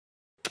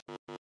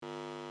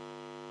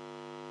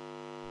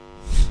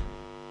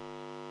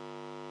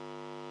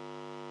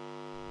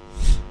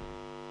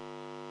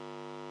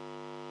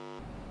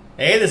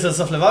Hey, this is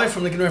Levavi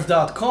from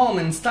LickNRiff.com,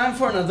 and it's time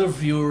for another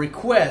viewer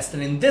request.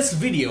 And in this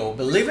video,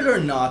 believe it or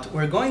not,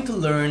 we're going to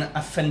learn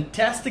a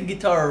fantastic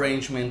guitar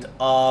arrangement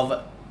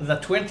of the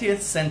 20th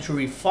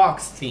Century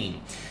Fox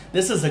theme.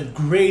 This is a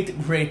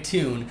great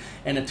tune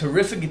and a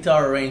terrific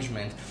guitar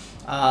arrangement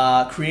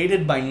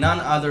created by none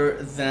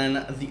other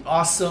than the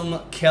awesome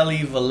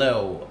Kelly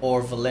Vallejo,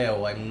 or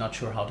Vallejo, I'm not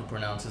sure how to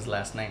pronounce his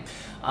last name.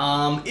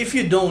 If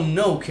you don't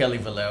know Kelly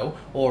Vallejo,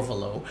 or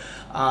Vallejo,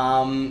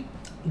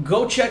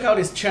 go check out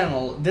his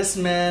channel. This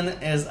man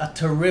is a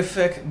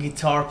terrific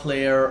guitar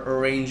player,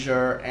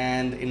 arranger,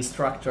 and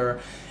instructor,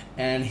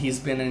 and he's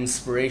been an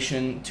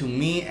inspiration to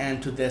me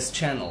and to this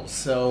channel.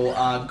 So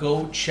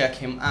go check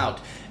him out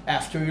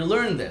after you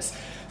learn this.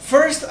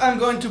 First, I'm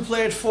going to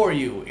play it for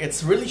you.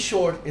 It's really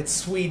short, it's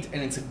sweet,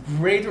 and it's a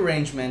great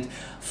arrangement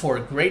for a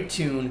great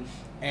tune.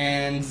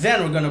 And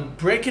then we're going to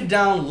break it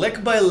down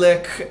lick by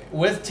lick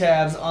with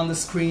tabs on the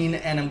screen,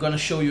 and I'm going to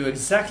show you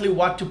exactly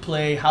what to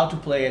play, how to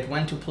play it,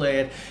 when to play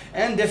it,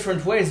 and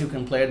different ways you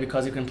can play it,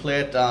 because you can play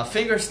it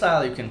finger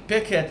style, you can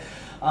pick it.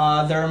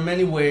 There are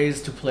many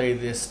ways to play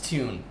this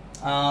tune.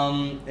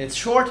 It's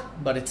short,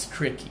 but it's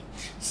tricky.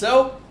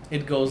 So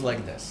it goes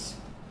like this.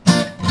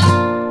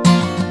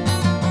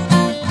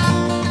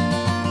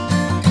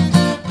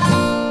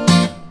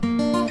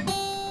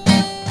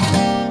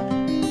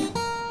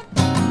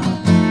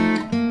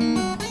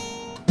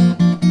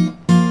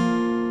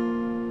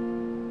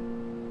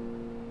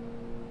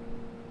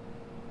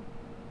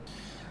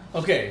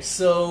 Okay,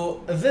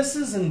 so this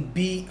is in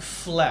B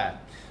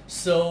flat.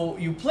 So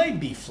you play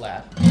B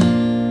flat,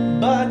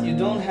 but you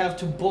don't have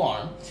to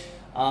bar.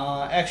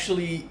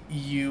 Actually,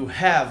 you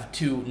have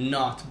to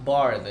not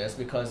bar this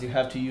because you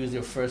have to use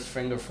your first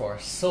finger for a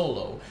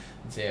solo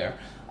there.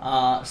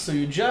 So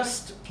you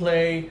just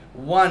play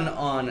 1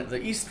 on the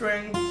E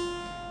string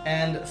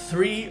and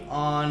 3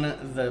 on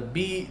the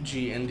B,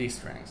 G, and D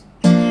strings.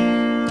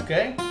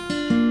 Okay?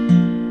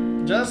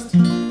 Just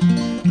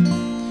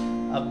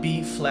a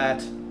B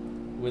flat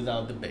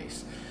without the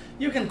bass.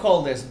 You can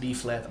call this B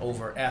flat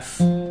over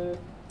F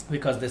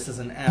because this is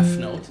an F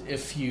note.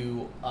 If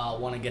you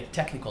want to get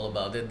technical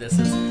about it, this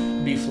is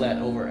B flat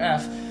over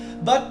F,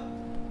 but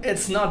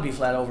it's not B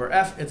flat over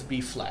F, it's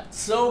B flat.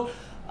 So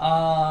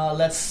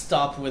let's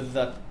stop with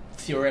the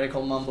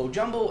theoretical mumbo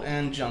jumbo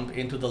and jump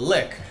into the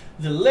lick.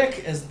 The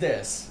lick is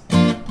this.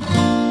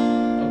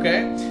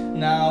 Okay?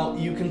 Now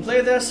you can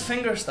play this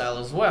finger style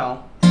as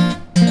well.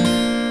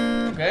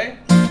 Okay?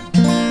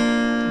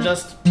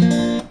 Just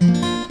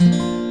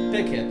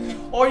pick it,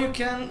 or you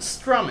can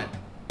strum it.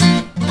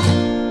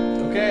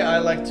 Okay, I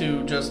like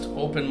to just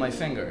open my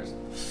fingers,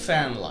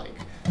 fan-like.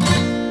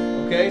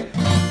 Okay,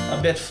 a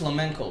bit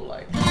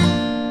flamenco-like.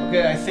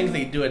 Okay, I think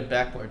they do it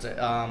backwards.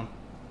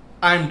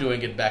 I'm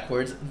doing it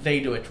backwards.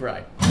 They do it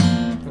right.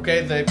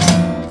 Okay,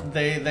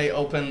 they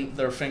open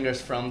their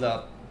fingers from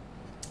the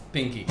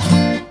pinky.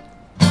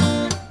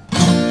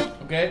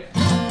 Okay,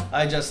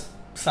 I just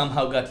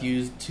somehow got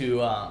used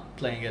to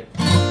playing it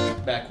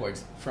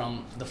backwards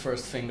from the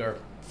first finger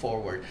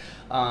forward.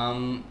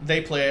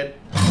 They play it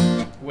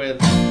with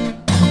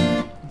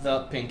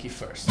the pinky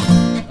first.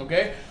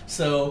 Okay,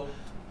 so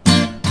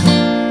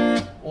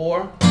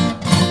or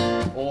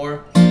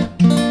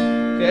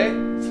okay,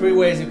 3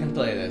 ways you can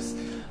play this.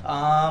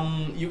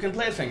 You can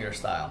play it finger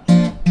style.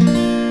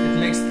 It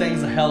makes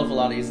things a hell of a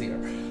lot easier.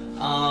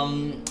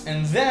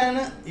 And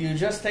then you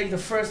just take the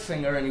first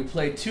finger and you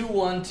play 2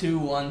 1 2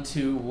 1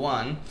 2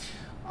 1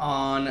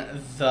 on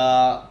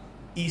the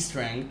E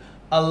string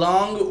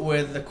along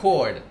with the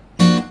chord.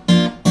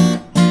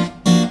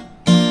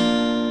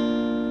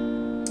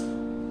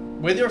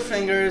 With your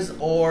fingers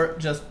or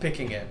just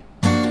picking it.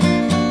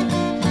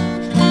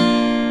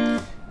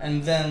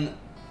 And then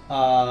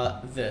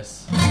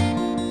this.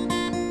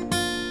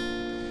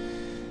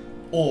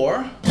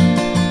 Or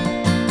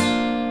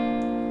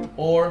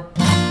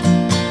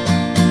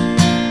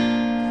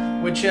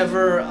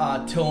whichever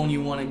tone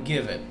you want to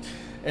give it.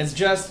 It's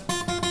just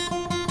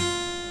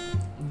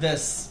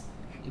this,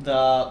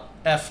 the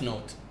F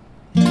note.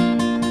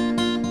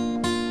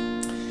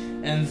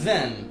 And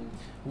then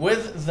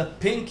with the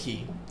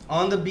pinky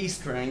on the B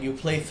string you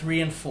play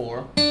 3 and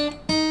 4.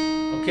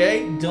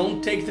 Okay,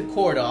 don't take the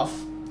chord off,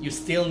 you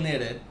still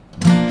knit it.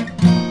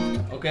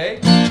 Okay,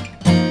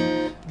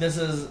 this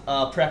is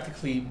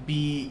practically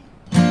B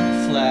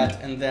flat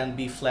and then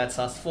B flat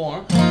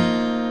sus4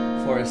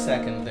 for a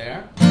second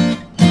there.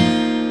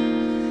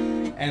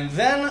 And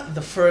then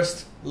the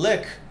first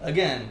lick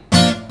again.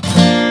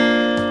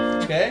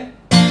 Okay?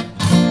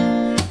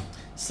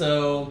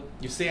 So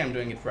you see I'm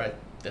doing it right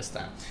this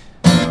time.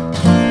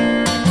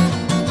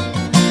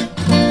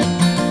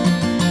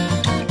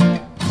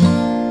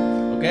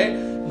 Okay?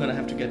 I'm gonna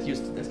have to get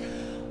used to this.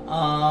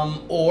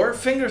 Or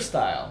finger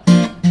style.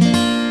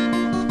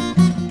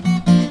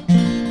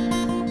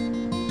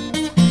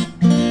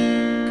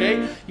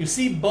 Okay? You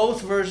see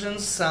both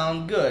versions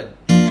sound good.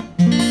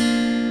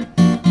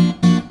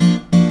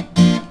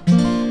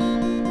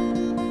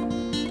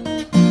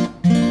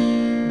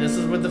 This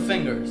is with the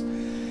fingers.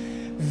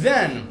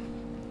 Then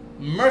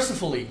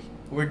mercifully,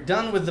 we're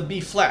done with the B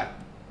flat,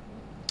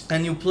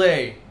 and you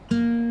play.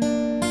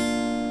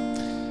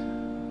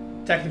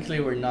 Technically,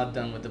 we're not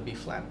done with the B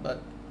flat,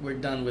 but we're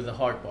done with the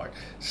hard part.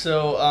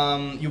 So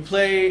you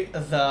play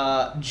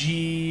the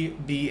G,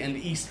 B, and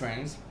E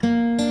strings,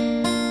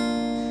 and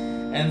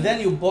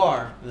then you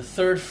bar the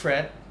 3rd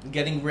fret,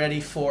 getting ready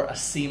for a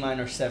C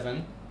minor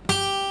 7.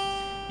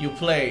 You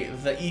play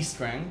the E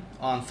string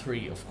on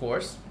 3, of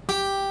course.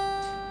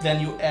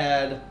 Then you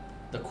add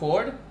the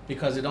chord,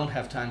 because you don't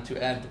have time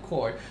to add the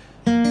chord.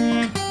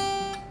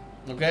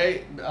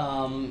 Okay,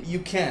 you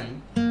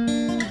can,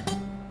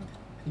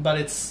 but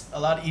it's a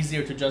lot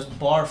easier to just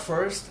bar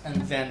first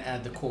and then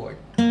add the chord.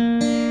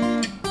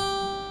 And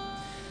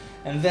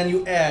then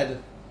you add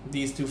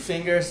these 2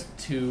 fingers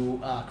to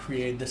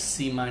create the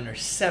C minor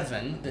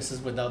 7. This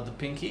is without the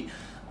pinky.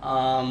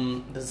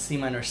 The C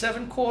minor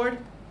 7 chord.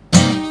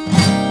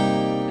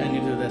 And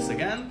you do this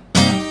again.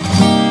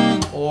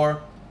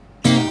 Or,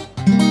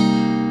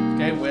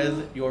 okay,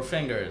 with your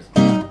fingers.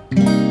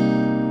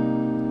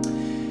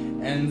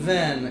 And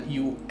then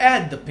you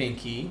add the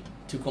pinky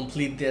to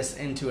complete this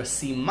into a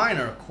C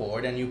minor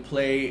chord, and you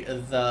play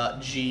the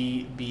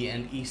G, B,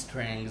 and E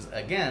strings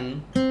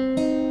again.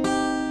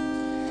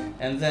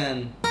 And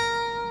then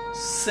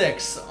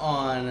 6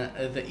 on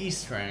the E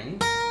string,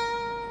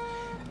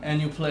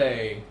 and you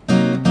play,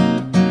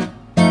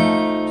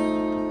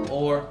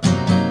 or,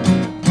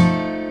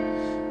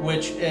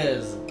 which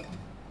is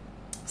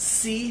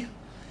C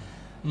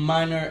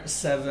minor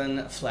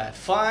 7 flat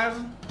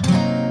 5,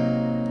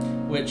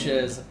 which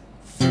is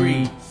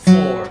 3,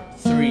 4,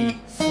 3,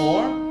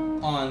 4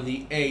 on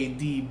the A,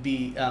 D,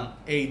 B,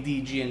 A,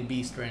 D, G, and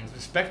B strings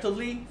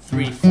respectively.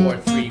 3, 4,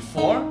 3,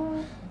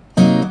 4.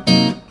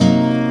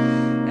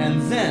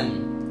 And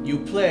then you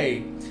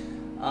play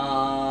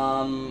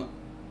a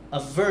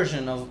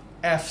version of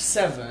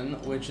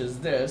F7, which is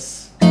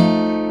this.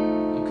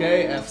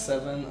 Okay,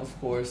 F7 of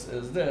course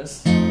is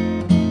this.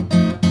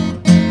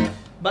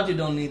 But you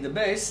don't need the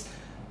bass.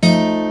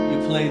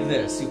 You play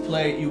this.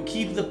 You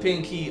keep the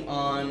pinky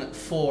on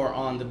 4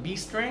 on the B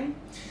string.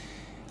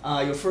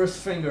 Your first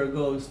finger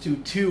goes to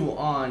 2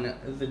 on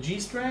the G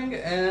string,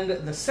 and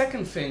the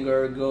second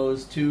finger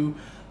goes to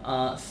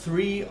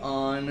 3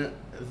 on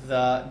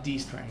the D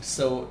string.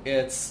 So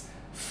it's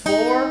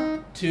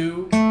 4,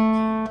 2,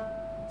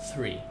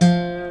 3.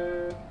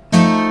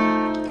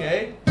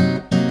 Okay?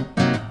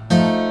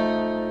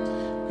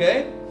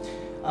 Okay?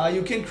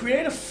 You can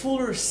create a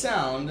fuller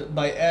sound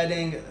by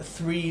adding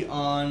 3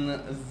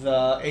 on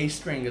the A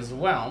string as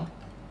well.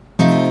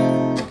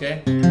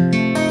 Okay?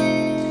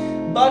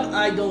 But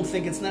I don't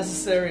think it's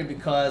necessary,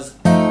 because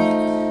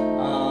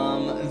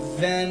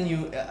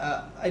then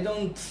I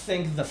don't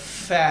think the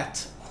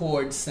fat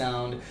chord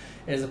sound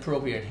is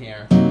appropriate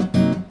here.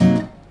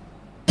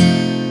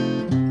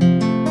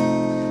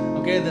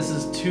 Okay, this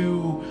is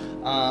too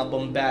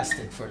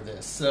bombastic for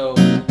this, so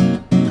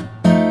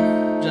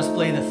just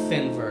play the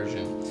thin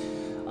version.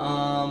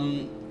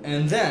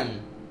 And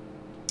then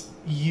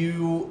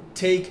you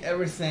take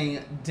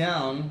everything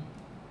down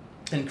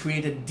and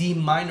create a D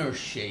minor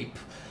shape,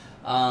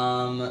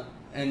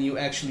 and you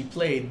actually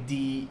play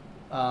D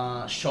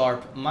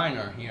sharp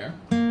minor here,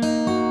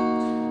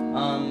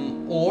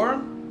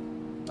 or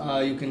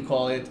you can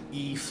call it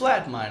E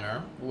flat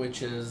minor,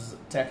 which is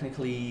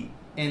technically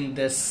in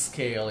this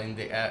scale, in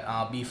the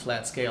B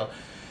flat scale.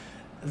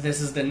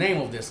 This is the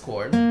name of this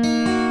chord,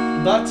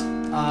 but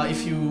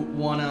if you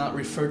want to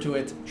refer to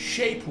it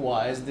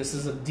shape-wise, this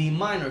is a D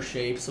minor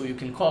shape, so you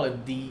can call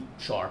it D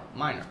sharp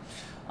minor,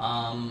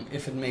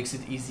 if it makes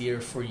it easier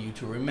for you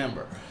to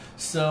remember.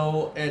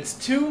 So it's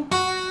 2,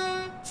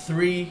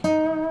 3,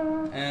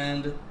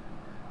 and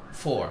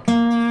 4.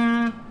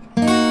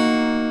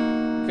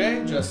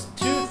 Okay, just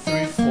 2,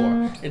 3,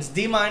 4. It's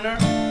D minor,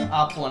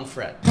 up 1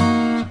 fret,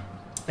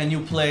 and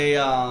you play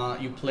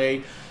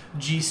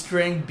G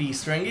string, B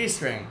string, E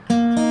string.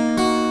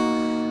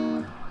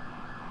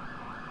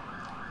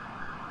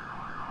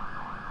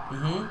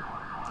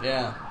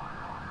 Yeah.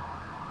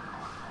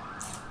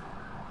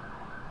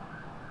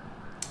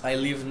 I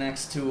live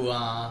next to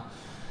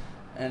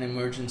an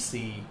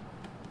emergency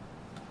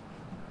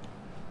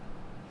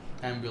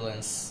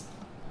ambulance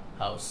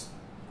house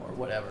or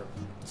whatever.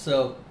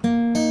 So,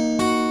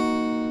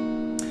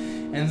 and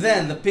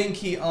then the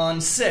pinky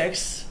on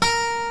 6,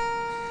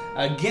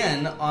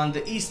 again on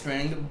the E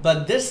string,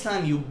 but this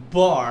time you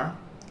bar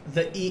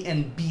the E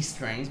and B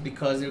strings,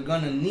 because you're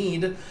gonna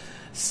need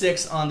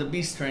 6 on the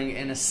B string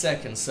in a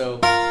second. So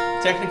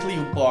technically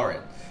you bar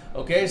it.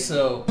 Okay,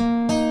 so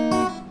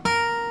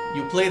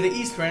you play the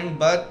E string,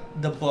 but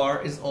the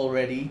bar is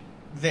already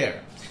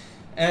there.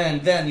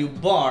 And then you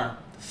bar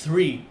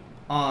 3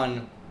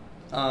 on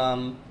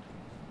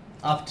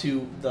up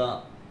to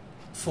the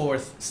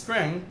 4th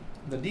string,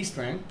 the D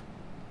string,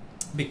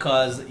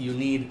 because you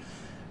need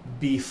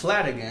B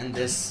flat again.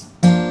 This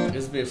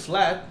is B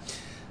flat,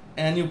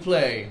 and you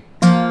play.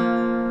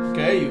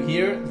 Okay, you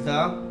hear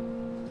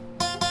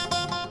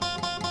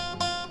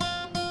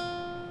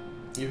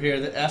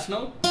the F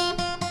note.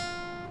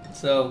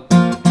 So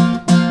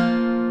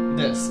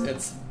this.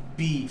 It's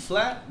B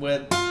flat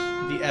with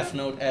the F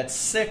note at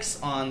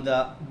 6 on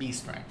the B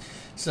string.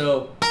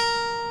 So,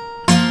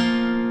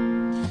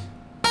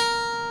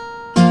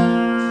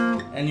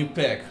 and you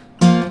pick.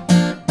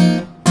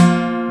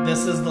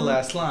 This is the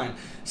last line.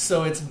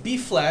 So it's B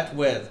flat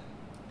with,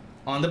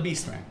 on the B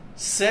string,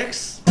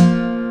 6,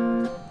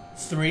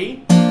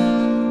 3,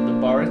 the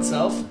bar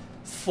itself,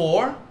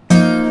 4,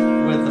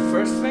 with the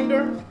first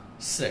finger,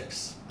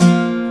 6.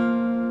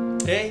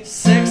 Okay,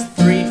 6,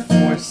 3,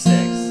 4,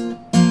 6.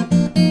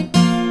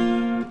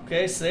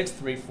 Okay, 6,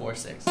 3, 4,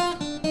 6.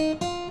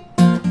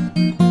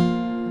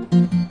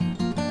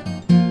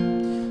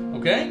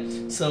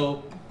 Okay,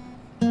 so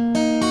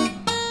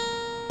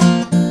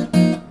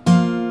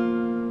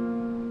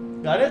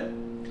got it?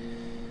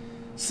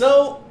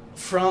 So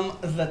from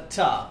the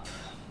top,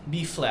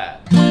 B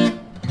flat.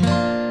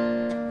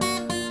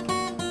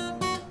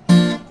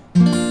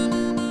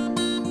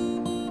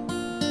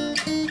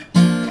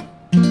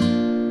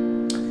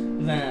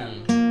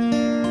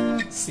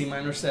 Then C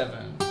minor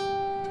 7.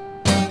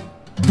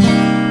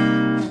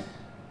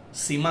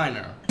 C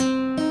minor.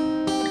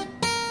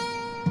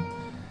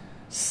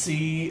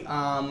 C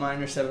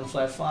minor 7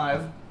 flat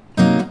 5.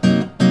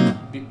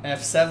 B,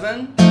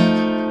 F7.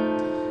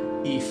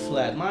 E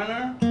flat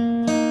minor.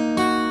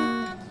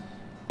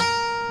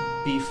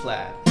 B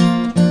flat.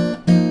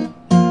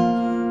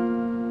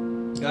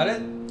 Got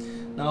it?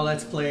 Now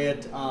let's play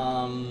it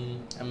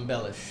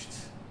embellished.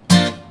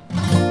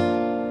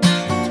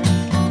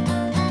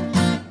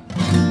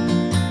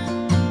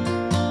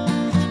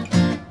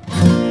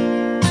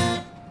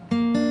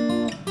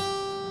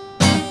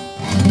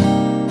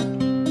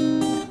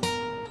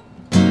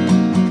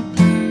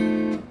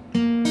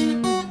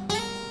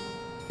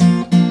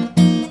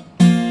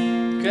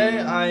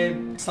 I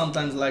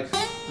sometimes like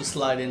to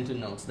slide into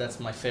notes. That's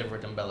my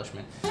favorite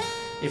embellishment.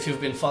 If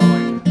you've been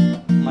following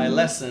my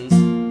lessons,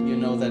 you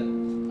know that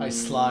I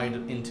slide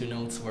into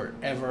notes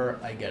wherever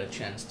I get a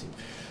chance to.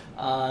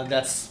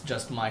 That's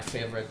just my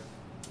favorite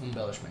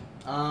embellishment.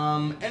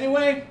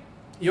 Anyway,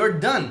 you're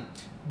done.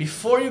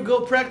 Before you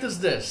go practice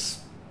this,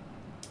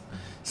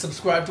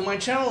 subscribe to my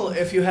channel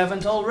if you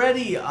haven't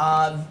already.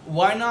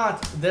 Why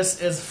not?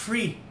 This is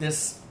free.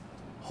 This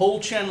whole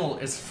channel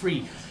is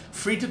free.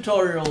 Free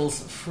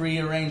tutorials, free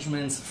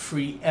arrangements,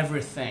 free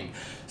everything.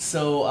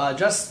 So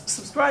just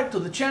subscribe to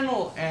the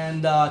channel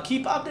and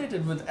keep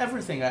updated with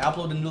everything. I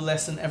upload a new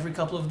lesson every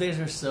couple of days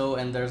or so,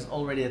 and there's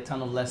already a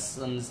ton of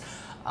lessons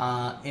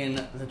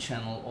in the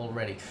channel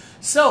already.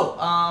 So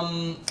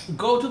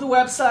go to the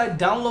website,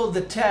 download the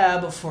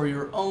tab for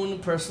your own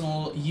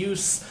personal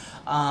use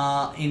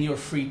in your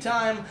free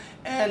time,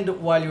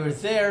 and while you're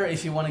there,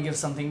 if you want to give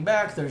something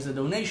back, there's a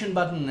donation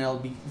button, and I'll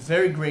be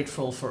very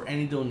grateful for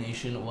any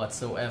donation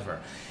whatsoever.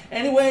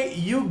 Anyway,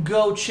 you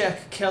go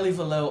check Kelly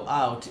Valo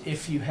out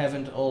if you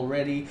haven't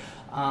already.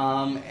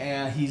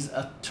 And he's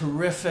a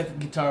terrific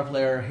guitar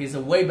player. He's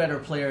a way better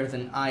player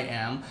than I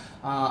am.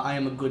 I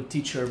am a good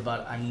teacher,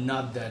 but I'm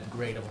not that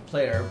great of a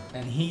player,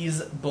 and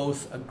he's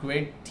both a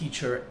great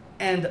teacher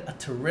and a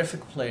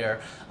terrific player.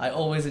 I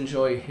always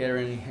enjoy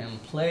hearing him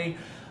play.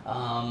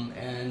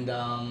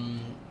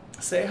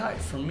 Say hi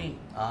from me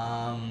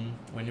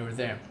when you're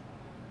there.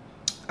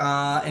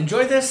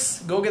 Enjoy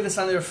this. Go get this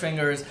under your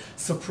fingers.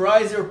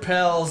 Surprise your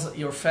pals,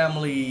 your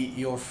family,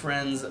 your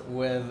friends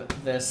with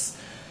this.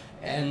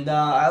 And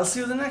I'll see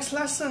you in the next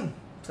lesson.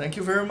 Thank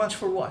you very much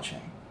for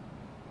watching.